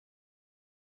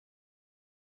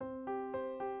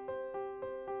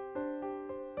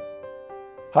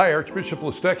Hi, Archbishop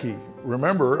Listecki.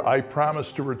 Remember, I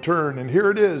promised to return, and here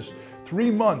it is,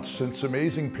 3 months since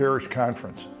Amazing Parish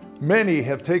Conference. Many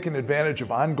have taken advantage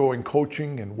of ongoing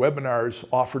coaching and webinars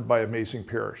offered by Amazing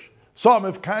Parish. Some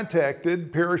have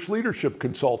contacted parish leadership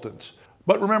consultants.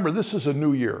 But remember, this is a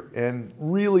new year, and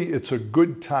really it's a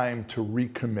good time to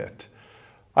recommit.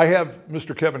 I have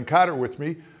Mr. Kevin Cotter with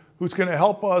me, who's going to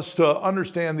help us to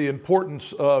understand the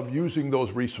importance of using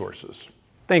those resources.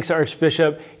 Thanks,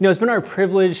 Archbishop. It's been our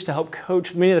privilege to help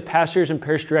coach many of the pastors and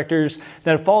parish directors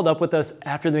that have followed up with us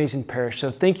after the Amazing Parish.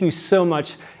 So thank you so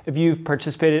much if you've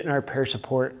participated in our parish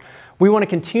support. We want to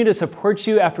continue to support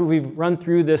you after we've run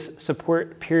through this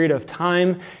support period of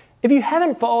time. If you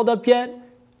haven't followed up yet,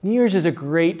 New Year's is a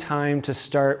great time to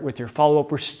start with your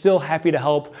follow-up. We're still happy to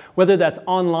help, whether that's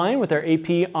online with our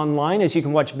AP online, as you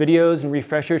can watch videos and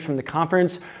refreshers from the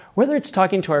conference, whether it's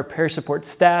talking to our parish support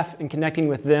staff and connecting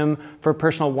with them for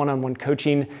personal one-on-one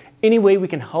coaching. Any way we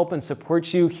can help and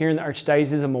support you here in the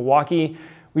Archdiocese of Milwaukee,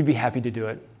 we'd be happy to do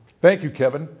it. Thank you,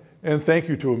 Kevin, and thank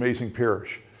you to Amazing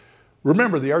Parish.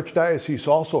 Remember, the Archdiocese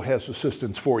also has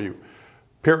assistance for you.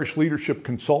 Parish leadership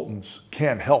consultants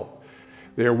can help.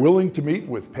 They are willing to meet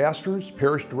with pastors,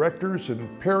 parish directors,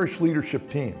 and parish leadership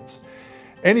teams.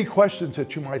 Any questions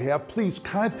that you might have, please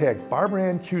contact Barbara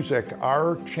Ann Cusack,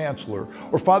 our Chancellor,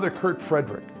 or Father Kurt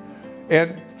Frederick.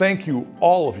 And thank you,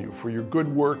 all of you, for your good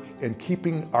work in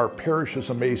keeping our parishes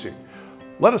amazing.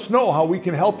 Let us know how we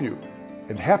can help you,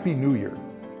 and Happy New Year.